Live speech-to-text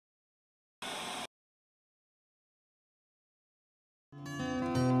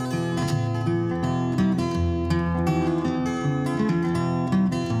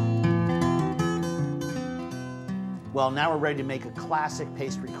Well, now we're ready to make a classic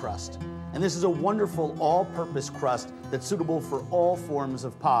pastry crust. And this is a wonderful all-purpose crust that's suitable for all forms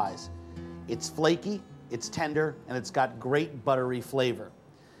of pies. It's flaky, it's tender, and it's got great buttery flavor.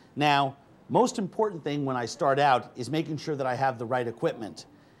 Now, most important thing when I start out is making sure that I have the right equipment.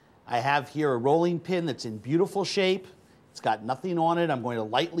 I have here a rolling pin that's in beautiful shape. It's got nothing on it. I'm going to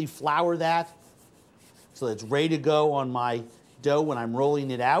lightly flour that so that it's ready to go on my dough when I'm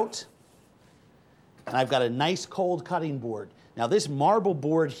rolling it out. And I've got a nice cold cutting board. Now this marble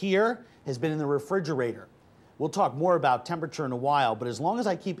board here has been in the refrigerator. We'll talk more about temperature in a while, but as long as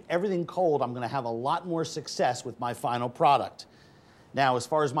I keep everything cold, I'm going to have a lot more success with my final product. Now, as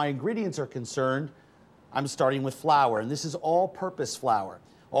far as my ingredients are concerned, I'm starting with flour, and this is all-purpose flour.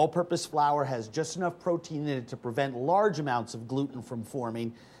 All-purpose flour has just enough protein in it to prevent large amounts of gluten from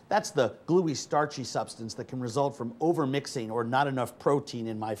forming. That's the gluey, starchy substance that can result from overmixing or not enough protein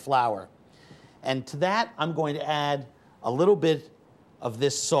in my flour. And to that, I'm going to add a little bit of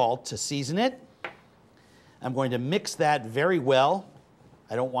this salt to season it. I'm going to mix that very well.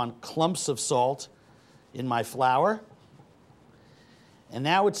 I don't want clumps of salt in my flour. And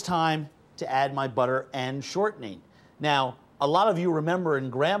now it's time to add my butter and shortening. Now, a lot of you remember in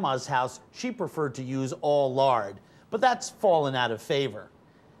Grandma's house, she preferred to use all lard, but that's fallen out of favor.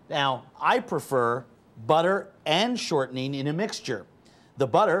 Now, I prefer butter and shortening in a mixture. The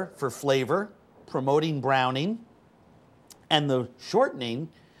butter for flavor, promoting browning, and the shortening,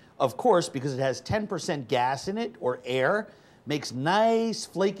 of course, because it has 10% gas in it, or air, makes nice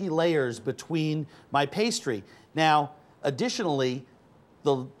flaky layers between my pastry. Now, additionally,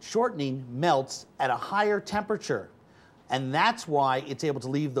 the shortening melts at a higher temperature, and that's why it's able to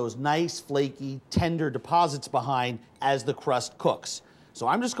leave those nice, flaky, tender deposits behind as the crust cooks. So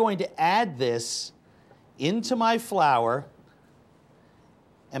I'm just going to add this into my flour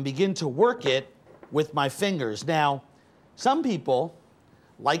and begin to work it with my fingers. Now, some people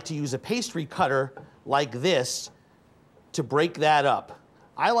like to use a pastry cutter like this to break that up.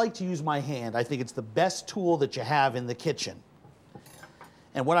 I like to use my hand. I think it's the best tool that you have in the kitchen.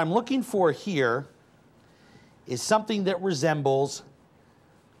 And what I'm looking for here is something that resembles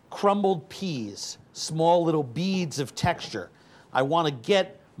crumbled peas, small little beads of texture. I want to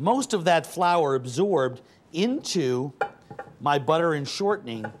get most of that flour absorbed into my butter and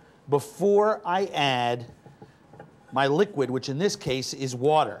shortening before I add my liquid, which in this case is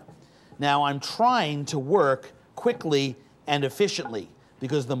water. Now I'm trying to work quickly and efficiently,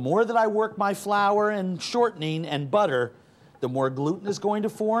 because the more that I work my flour and shortening and butter, the more gluten is going to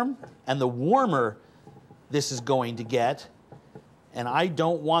form and the warmer this is going to get. And I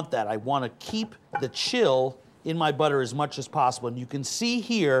don't want that. I want to keep the chill in my butter as much as possible. And you can see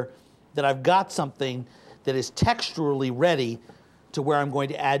here that I've got something that is texturally ready to where I'm going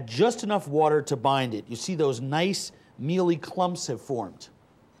to add just enough water to bind it. You see those nice mealy clumps have formed.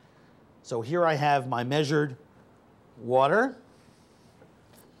 So here I have my measured water.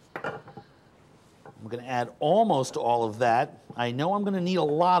 I'm going to add almost all of that. I know I'm going to need a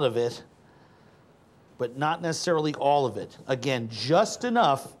lot of it, but not necessarily all of it. Again, just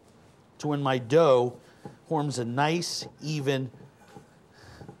enough to when my dough forms a nice, even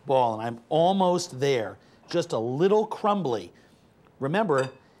ball. And I'm almost there, just a little crumbly. Remember,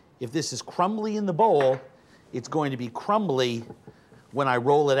 if this is crumbly in the bowl, it's going to be crumbly when I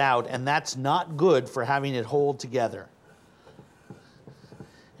roll it out, and that's not good for having it hold together.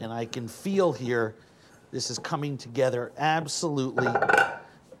 And I can feel here, this is coming together absolutely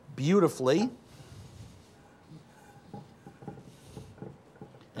beautifully.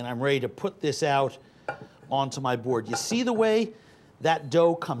 And I'm ready to put this out onto my board. You see the way that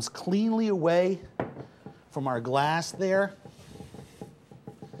dough comes cleanly away from our glass there?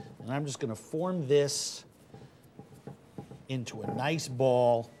 And I'm just going to form this into a nice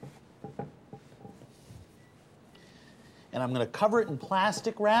ball. And I'm going to cover it in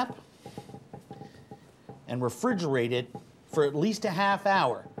plastic wrap and refrigerate it for at least a half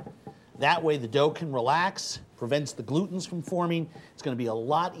hour. That way the dough can relax, prevents the glutens from forming. It's going to be a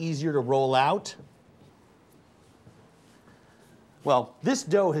lot easier to roll out. Well, this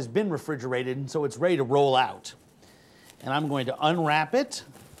dough has been refrigerated, and so it's ready to roll out. And I'm going to unwrap it.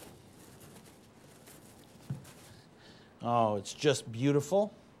 Oh, it's just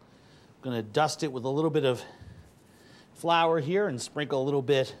beautiful. I'm going to dust it with a little bit of flour here and sprinkle a little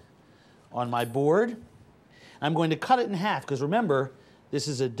bit on my board. I'm going to cut it in half, because remember, this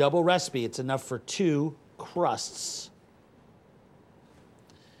is a double recipe. It's enough for 2 crusts.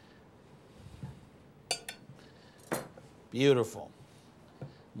 Beautiful.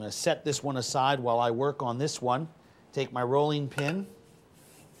 I'm going to set this one aside while I work on this one. Take my rolling pin,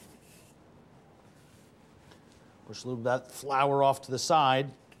 Push a little bit of that flour off to the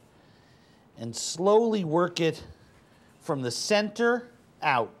side and slowly work it from the center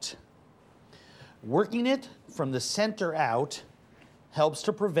out. Working it from the center out helps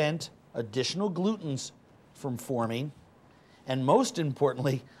to prevent additional glutens from forming, and most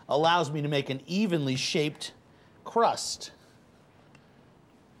importantly, allows me to make an evenly shaped crust.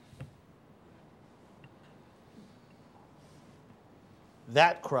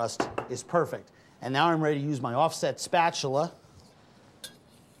 That crust is perfect. And now I'm ready to use my offset spatula.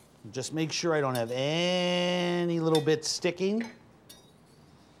 Just make sure I don't have any little bits sticking.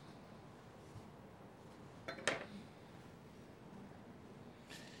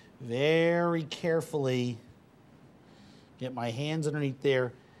 Very carefully get my hands underneath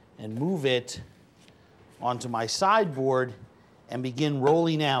there and move it onto my sideboard and begin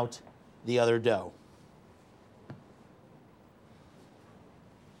rolling out the other dough.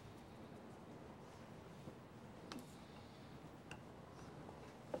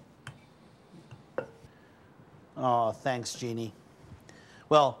 Oh, thanks, Jeannie.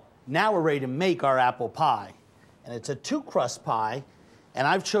 Well, now we're ready to make our apple pie. And it's a 2-crust pie, and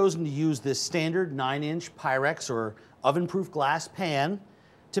I've chosen to use this standard 9-inch Pyrex or oven-proof glass pan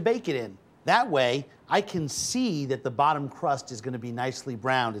to bake it in. That way, I can see that the bottom crust is going to be nicely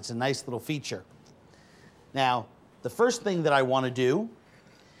browned. It's a nice little feature. Now, the first thing that I want to do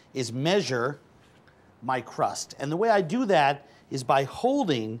is measure my crust. And the way I do that is by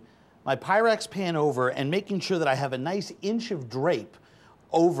holding my Pyrex pan over and making sure that I have a nice inch of drape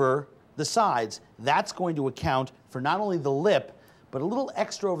over the sides. That's going to account for not only the lip, but a little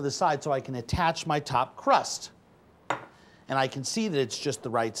extra over the side so I can attach my top crust. And I can see that it's just the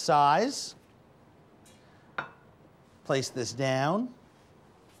right size. Place this down.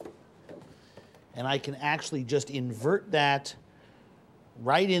 And I can actually just invert that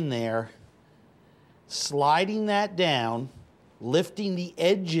right in there, sliding that down, lifting the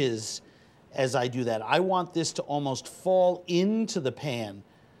edges as I do that. I want this to almost fall into the pan.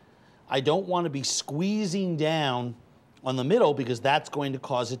 I don't want to be squeezing down on the middle because that's going to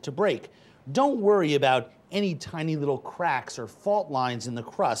cause it to break. Don't worry about any tiny little cracks or fault lines in the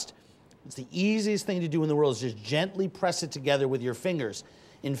crust. It's the easiest thing to do in the world is just gently press it together with your fingers.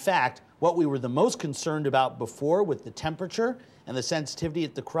 In fact, what we were the most concerned about before with the temperature and the sensitivity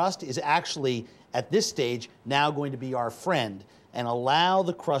at the crust is actually, at this stage, now going to be our friend and allow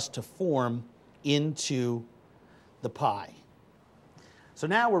the crust to form into the pie. So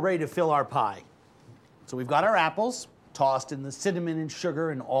now we're ready to fill our pie. So we've got our apples tossed in the cinnamon and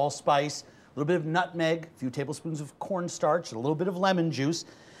sugar and allspice, a little bit of nutmeg, a few tablespoons of cornstarch, and a little bit of lemon juice.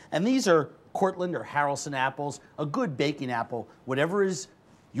 And these are Cortland or Haralson apples, a good baking apple. Whatever is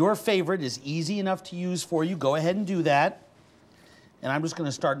your favorite is easy enough to use for you. Go ahead and do that. And I'm just going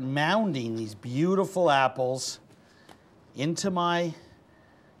to start mounding these beautiful apples into my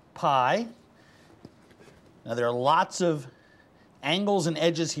pie. Now there are lots of angles and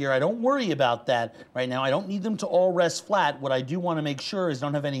edges here. I don't worry about that right now. I don't need them to all rest flat. What I do want to make sure is I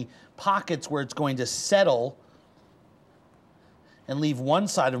don't have any pockets where it's going to settle and leave one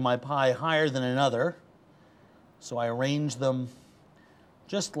side of my pie higher than another. So I arrange them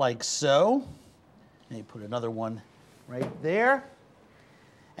just like so. Let me put another one right there.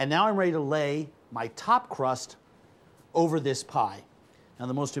 And now I'm ready to lay my top crust over this pie. Now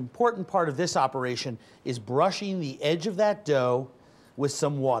the most important part of this operation is brushing the edge of that dough with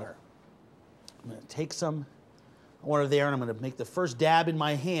some water. I'm going to take some water there and I'm going to make the first dab in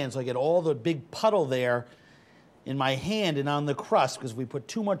my hand so I get all the big puddle there in my hand and on the crust, because if we put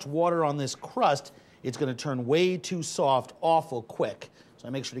too much water on this crust, it's going to turn way too soft awful quick. So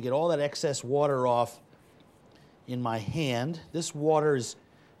I make sure to get all that excess water off in my hand. This water is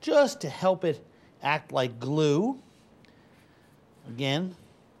just to help it act like glue. Again,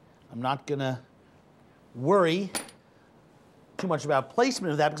 I'm not going to worry too much about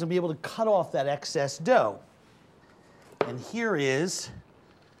placement of that because I'll be able to cut off that excess dough. And here is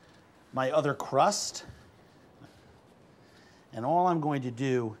my other crust. And all I'm going to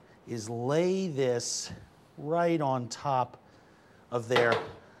do is lay this right on top of there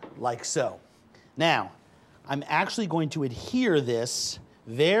like so. Now, I'm actually going to adhere this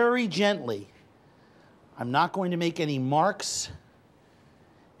very gently. I'm not going to make any marks,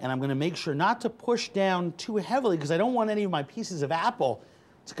 and I'm going to make sure not to push down too heavily because I don't want any of my pieces of apple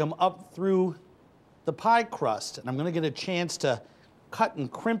to come up through the pie crust. And I'm going to get a chance to cut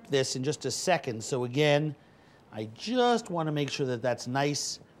and crimp this in just a second. So again, I just want to make sure that that's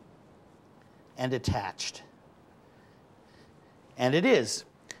nice and attached. And it is.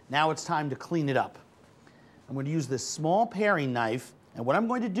 Now it's time to clean it up. I'm going to use this small paring knife, and what I'm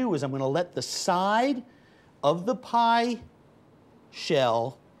going to do is I'm going to let the side of the pie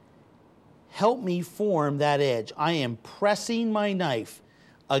shell help me form that edge. I am pressing my knife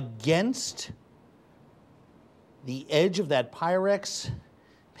against the edge of that Pyrex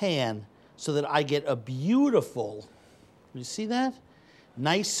pan so that I get a beautiful, you see that?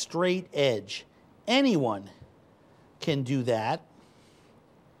 Nice straight edge. Anyone can do that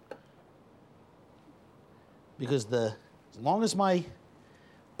because as long as my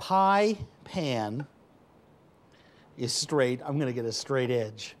pie pan is straight, I'm going to get a straight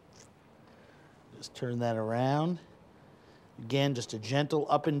edge. Just turn that around. Again, just a gentle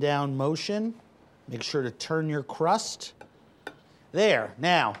up and down motion. Make sure to turn your crust. There.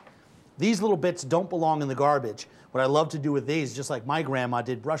 Now, these little bits don't belong in the garbage. What I love to do with these, just like my grandma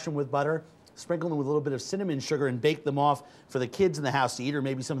did, brush them with butter, sprinkle them with a little bit of cinnamon sugar, and bake them off for the kids in the house to eat, or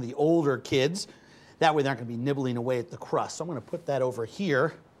maybe some of the older kids. That way they're not going to be nibbling away at the crust. So I'm going to put that over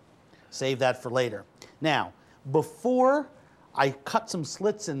here, save that for later. Now, before I cut some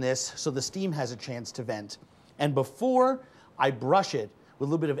slits in this so the steam has a chance to vent, and before I brush it with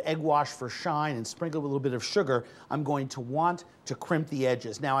a little bit of egg wash for shine and sprinkle with a little bit of sugar, I'm going to want to crimp the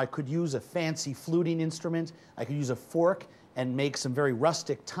edges. Now, I could use a fancy fluting instrument. I could use a fork and make some very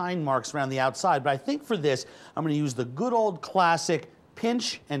rustic tine marks around the outside. But I think for this, I'm going to use the good old classic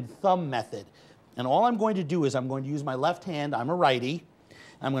pinch and thumb method. And all I'm going to do is I'm going to use my left hand. I'm a righty.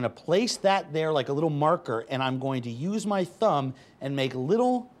 I'm going to place that there like a little marker, and I'm going to use my thumb and make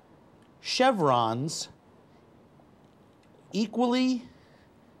little chevrons equally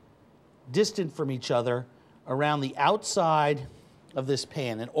distant from each other around the outside of this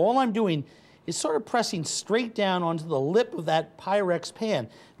pan. And all I'm doing is sort of pressing straight down onto the lip of that Pyrex pan,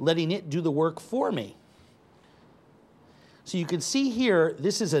 letting it do the work for me. So you can see here,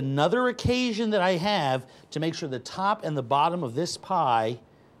 this is another occasion that I have to make sure the top and the bottom of this pie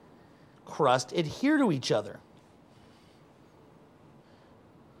crust adhere to each other.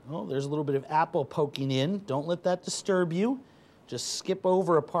 Oh, there's a little bit of apple poking in. Don't let that disturb you. Just skip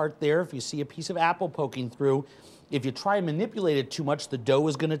over a part there if you see a piece of apple poking through. If you try and manipulate it too much, the dough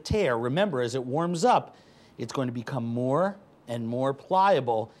is going to tear. Remember, as it warms up, it's going to become more and more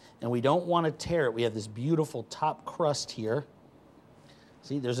pliable, and we don't want to tear it. We have this beautiful top crust here.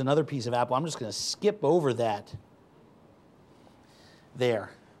 See, there's another piece of apple. I'm just going to skip over that.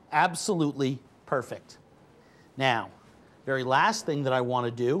 There. Absolutely perfect. Now, very last thing that I want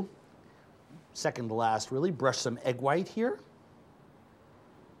to do, second to last really, brush some egg white here.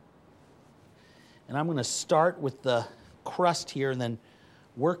 And I'm going to start with the crust here and then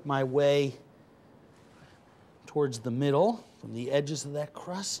work my way towards the middle from the edges of that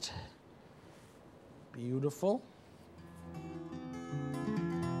crust. Beautiful.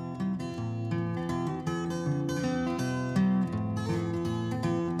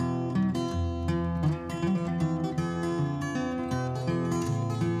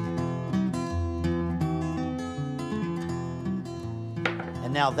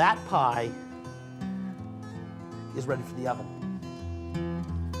 And now that pie is ready for the oven.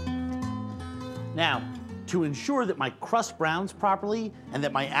 Now, to ensure that my crust browns properly and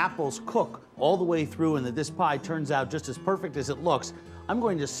that my apples cook all the way through and that this pie turns out just as perfect as it looks, I'm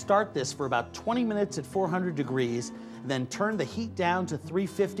going to start this for about 20 minutes at 400 degrees, then turn the heat down to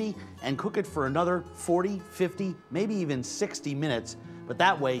 350 and cook it for another 40, 50, maybe even 60 minutes, but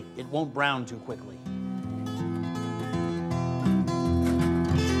that way it won't brown too quickly.